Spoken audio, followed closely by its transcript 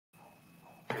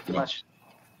so much.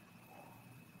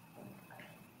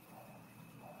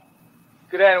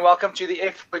 Good day and welcome to the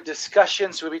Expert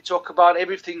Discussions, where we talk about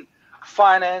everything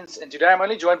finance. And today I'm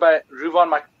only joined by Ruvan,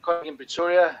 my colleague in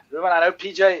Pretoria. Ruvan, I know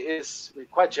PJ we're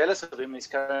quite jealous of him. He's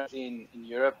currently in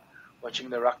Europe watching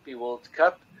the Rugby World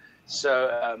Cup.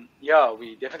 So, yeah,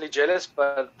 we're definitely jealous,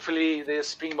 but hopefully the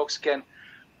Springboks can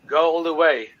go all the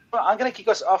way. I'm going to kick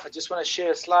us off. I just want to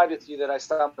share a slide with you that I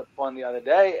stumbled upon the other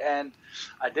day, and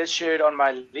I did share it on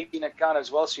my LinkedIn account as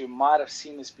well, so you might have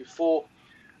seen this before.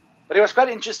 But it was quite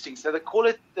interesting. So they call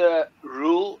it the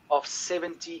rule of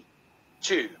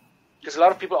 72. Because a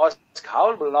lot of people ask,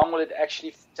 how long will it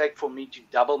actually take for me to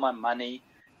double my money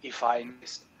if I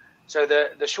invest? So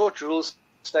the short rule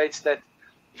states that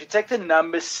if you take the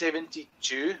number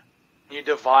 72 and you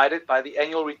divide it by the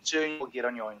annual return you'll get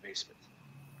on your investment.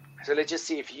 So let's just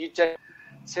see, if you take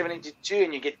 72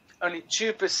 and you get only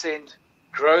 2%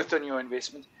 growth on your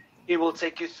investment, it will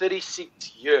take you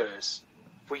 36 years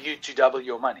for you to double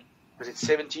your money. Because it's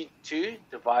 72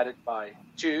 divided by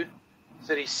 2,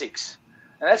 36.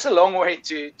 And that's a long way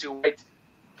to wait.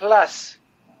 Plus,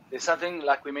 there's something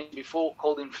like we mentioned before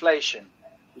called inflation,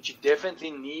 which you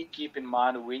definitely need to keep in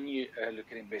mind when you look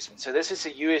at investment. So this is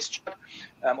a US chart.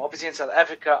 Obviously in South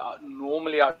Africa,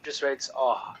 normally our interest rates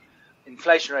are,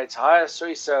 inflation rates higher.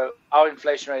 So our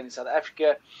inflation rate in South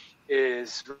Africa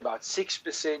is about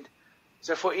 6%.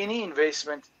 So for any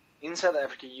investment in South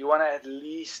Africa, you want to at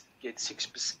least get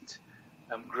 6%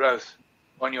 growth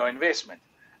on your investment.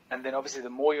 And then obviously the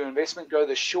more your investment grow,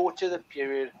 the shorter the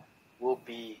period will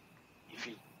be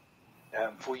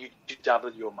for you to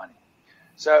double your money.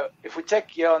 So if we take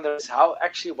here on this, how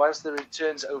actually was the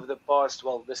returns over the past,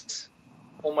 well, this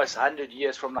almost 100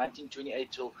 years from 1928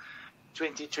 till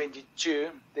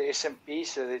 2022, the S&P,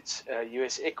 so it's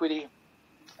US equity,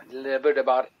 delivered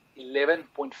about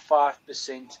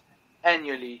 11.5%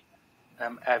 annually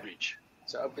average.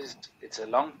 So obviously it's a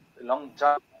long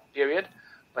time period,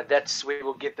 but that's where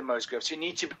we'll get the most growth. So you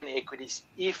need to be in equities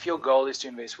if your goal is to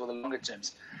invest for the longer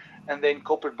terms. And then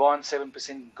corporate bonds,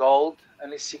 7%, gold,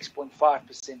 only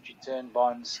 6.5% return,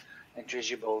 bonds and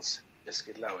treasury bills just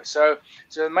get lower. So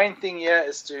the main thing here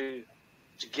is to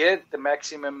get the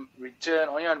maximum return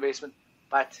on your investment,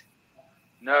 but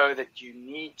know that you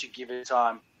need to give it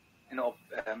time in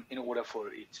order for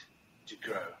it to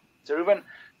grow. So Ruben,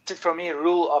 that's it from me,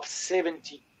 rule of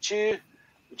 72,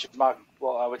 which is my,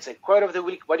 well, I would say quote of the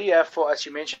week. What do you have for us?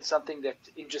 You mentioned something that's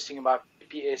interesting about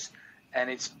PPS and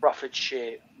its profit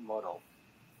share model.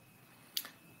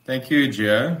 Thank you,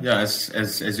 Gio. Yeah,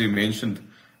 as you mentioned,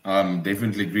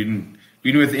 definitely green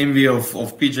with envy of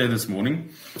PJ this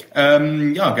morning.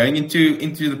 Yeah, going into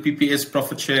the PPS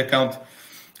profit share account.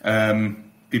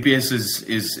 PPS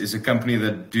is a company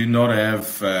that do not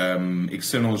have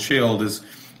external shareholders,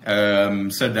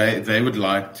 so they would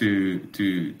like to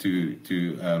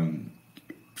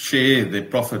share their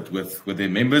profit with their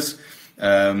members.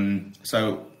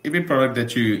 So every product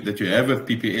that you have with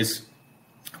PPS,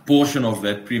 portion of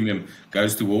that premium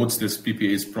goes towards this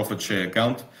PPS profit share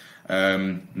account.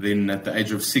 Then at the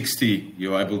age of 60,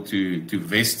 you're able to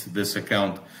vest this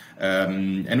account,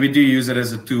 and we do use it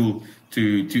as a tool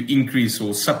to increase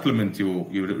or supplement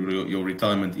your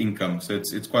retirement income. So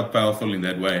it's quite powerful in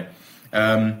that way.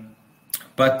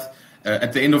 But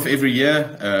at the end of every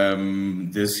year,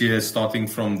 this year starting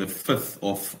from the 5th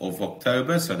of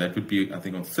October, so that would be, I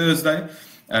think, on Thursday,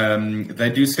 they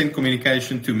do send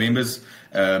communication to members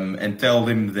and tell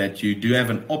them that you do have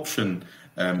an option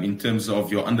in terms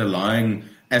of your underlying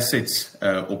assets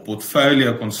or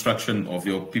portfolio construction of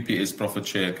your PPS profit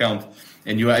share account,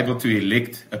 and you are able to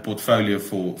elect a portfolio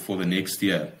for the next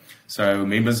year. So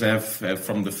members have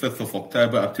from the 5th of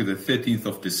October up to the 13th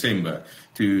of December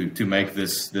to make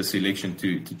this election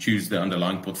to choose the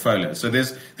underlying portfolio. So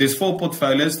there's 4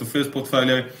 portfolios. The first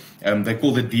portfolio they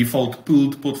call the default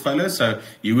pooled portfolio. So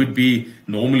you would be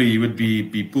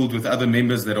pooled with other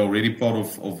members that are already part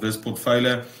of this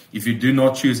portfolio. If you do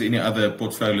not choose any other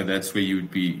portfolio, that's where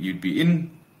you'd be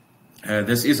in.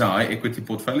 This is a high equity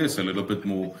portfolio, so a little bit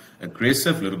more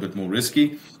aggressive, a little bit more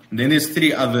risky. And then there's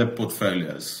 3 other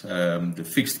portfolios, the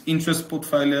fixed interest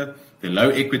portfolio, the low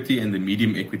equity, and the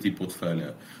medium equity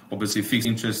portfolio. Obviously, fixed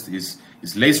interest is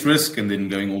less risk, and then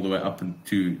going all the way up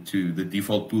to the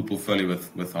default pool portfolio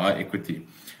with high equity.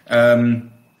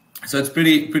 So it's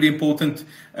pretty important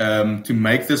to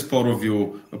make this part of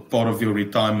your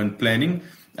retirement planning.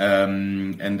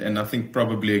 And I think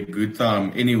probably a good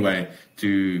time anyway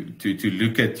to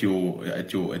look at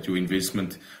your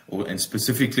investment and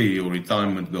specifically your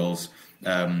retirement goals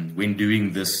when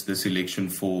doing this election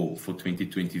for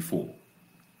 2024.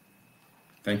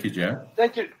 Thank you, Joe.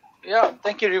 Thank you. Yeah,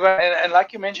 thank you, Ruvan. And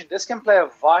like you mentioned, this can play a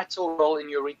vital role in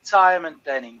your retirement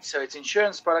planning. So it's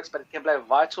insurance products, but it can play a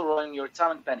vital role in your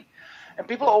retirement planning. And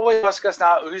people always ask us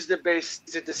now, who's the best?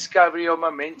 Is it Discovery or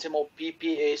Momentum or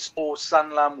PPS or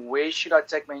Sanlam? Where should I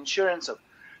take my insurance of?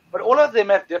 But all of them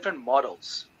have different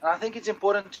models. And I think it's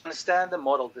important to understand the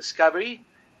model. Discovery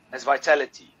has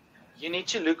vitality. You need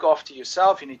to look after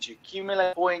yourself. You need to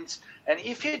accumulate points. And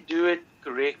if you do it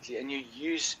correctly and you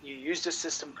use the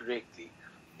system correctly,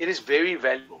 it is very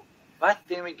valuable. But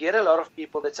then we get a lot of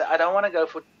people that say, I don't want to go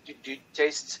to do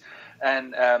tests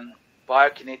and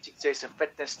biokinetic tests and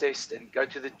fitness tests and go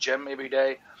to the gym every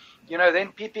day.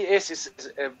 Then PPS is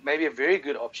maybe a very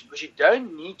good option because you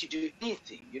don't need to do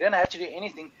anything. You don't have to do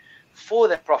anything for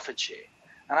the profit share.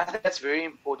 And I think that's very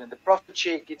important. The profit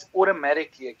share gets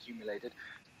automatically accumulated.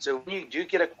 So when you do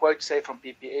get a quote, say, from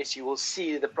PPS, you will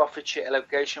see the profit share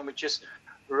allocation, which is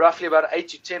roughly about 8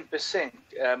 to 10%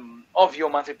 of your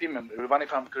monthly premium, Ruvan,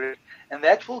 if I'm correct, and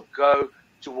that will go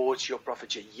towards your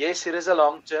profit share. Yes, it is a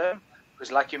long term,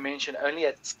 because like you mentioned, only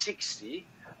at 60,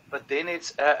 but then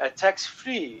it's a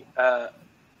tax-free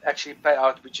actually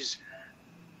payout, which is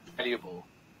valuable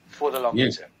for the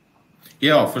longer term.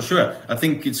 Yeah, for sure. I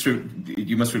think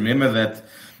you must remember that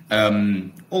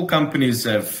all companies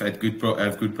have good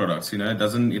products. It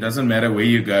doesn't matter where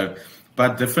you go.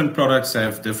 But different products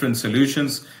have different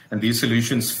solutions, and these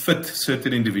solutions fit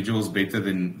certain individuals better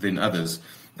than others.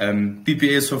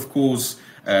 PPS, of course,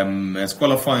 has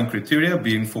qualifying criteria,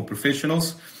 being for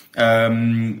professionals.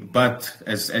 But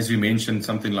as you mentioned,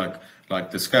 something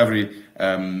like Discovery,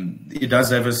 it does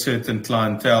have a certain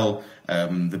clientele.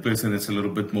 The person that's a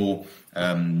little bit more,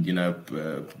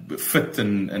 fit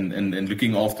and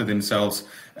looking after themselves.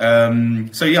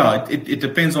 So yeah, it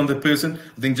depends on the person.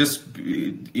 I think just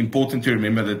important to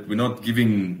remember that we're not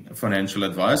giving financial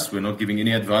advice. We're not giving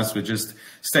any advice. We're just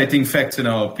stating facts and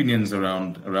our opinions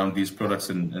around these products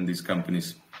and these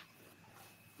companies.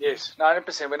 Yes,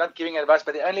 100%. We're not giving advice,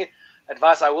 but the only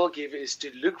advice I will give is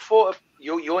to look for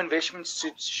your investments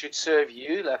should serve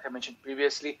you, like I mentioned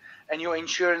previously, and your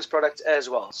insurance products as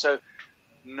well. So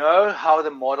know how the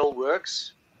model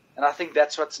works. And I think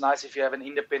that's what's nice if you have an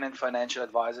independent financial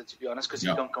advisor, to be honest, because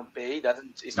you can compare.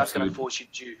 It's not going to force you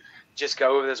to just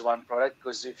go over this one product,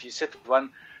 because if you sit with one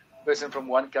person from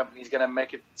one company, he's going to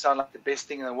make it sound like the best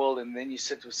thing in the world, and then you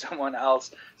sit with someone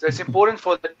else. So it's important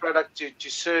for the product to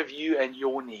serve you and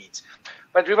your needs.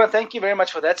 But Ruvan, thank you very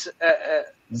much for that.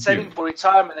 Saving for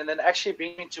retirement, and then actually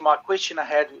bringing me to my question I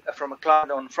had from a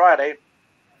client on Friday.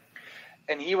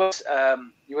 And he was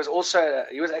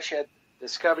actually at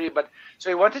Discovery, but so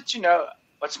he wanted to know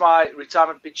what's my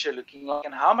retirement picture looking like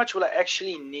and how much will I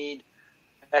actually need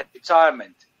at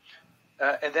retirement.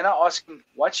 And then I asked him,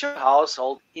 what's your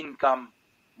household income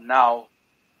now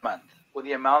per month, or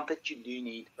the amount that you do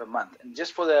need per month? And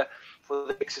just for the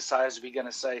exercise, we're going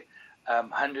to say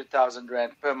 100,000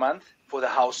 Rand per month for the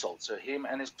household. So him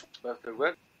and his both at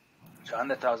work, so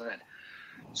 100,000 Rand.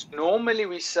 So normally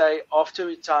we say after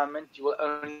retirement, you will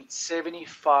only need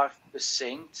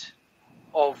 75%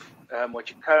 of what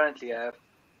you currently have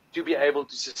to be able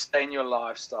to sustain your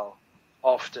lifestyle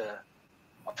after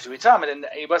retirement. And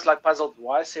he was like puzzled,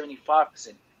 why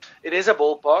 75%? It is a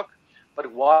ballpark,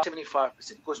 but why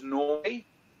 75%? Because normally,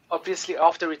 obviously,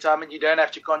 after retirement, you don't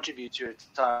have to contribute to your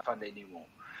retirement fund anymore.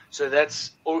 So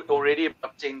that's already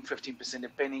about 10-15%,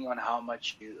 depending on how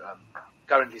much you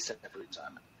currently set up for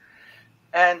retirement.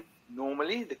 And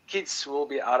normally, the kids will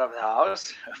be out of the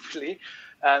house, hopefully.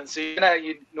 So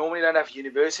you normally don't have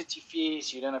university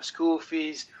fees, you don't have school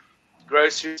fees,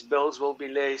 groceries, bills will be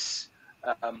less.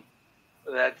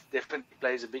 That definitely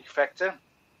plays a big factor.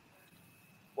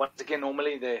 Once again,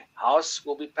 normally the house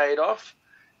will be paid off.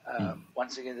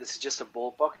 Once again, this is just a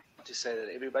ballpark, not to say that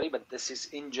everybody, but this is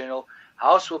in general.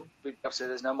 House will be paid off, so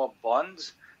there's no more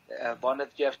bonds. Bond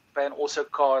that you have to pay, and also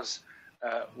cars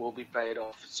will be paid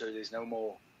off, so there's no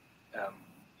more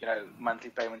monthly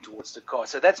payment towards the car.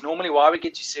 So that's normally why we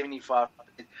get to 75%.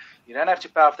 You don't have to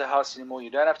pay off the house anymore.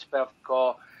 You don't have to pay off the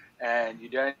car, and you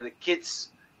don't have the kids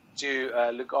to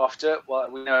look after. Well,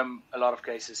 we know in a lot of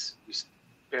cases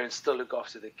parents still look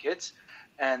after the kids,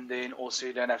 and then also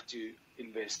you don't have to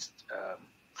invest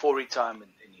for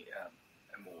retirement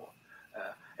anymore.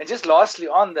 And just lastly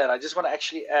on that, I just want to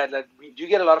actually add that we do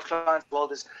get a lot of clients, well,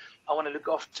 I want to look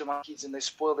after my kids, and they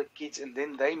spoil the kids, and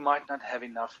then they might not have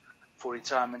enough for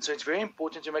retirement. So it's very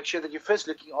important to make sure that you're first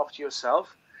looking after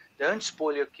yourself. Don't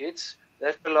spoil your kids. They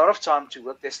have a lot of time to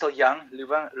work. They're still young,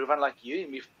 Ruvan, like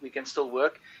you. We can still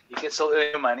work. You can still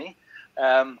earn your money.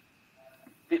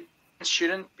 It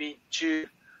shouldn't be too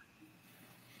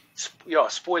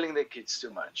spoiling their kids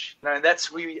too much. And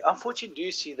we unfortunately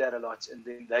do see that a lot, and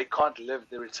then they can't live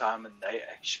the retirement they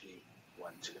actually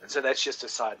want to. And so that's just a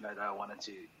side note I wanted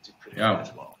to put in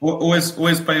as well.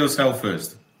 Always pay yourself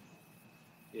first.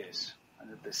 Yes,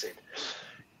 100%.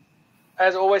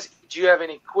 As always, do you have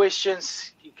any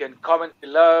questions? You can comment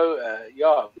below.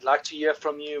 We'd like to hear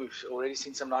from you. We've already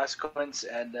seen some nice comments,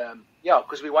 and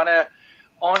because we want to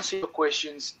answer your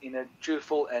questions in a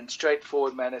truthful and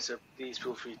straightforward manner, so please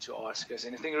feel free to ask us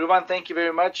anything. Ruvan, thank you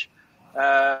very much.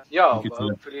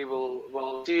 Hopefully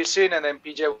we'll see you soon, and then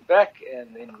PJ will be back,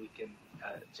 and then we can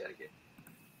chat again.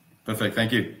 Perfect,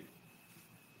 thank you.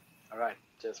 All right,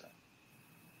 cheers, man.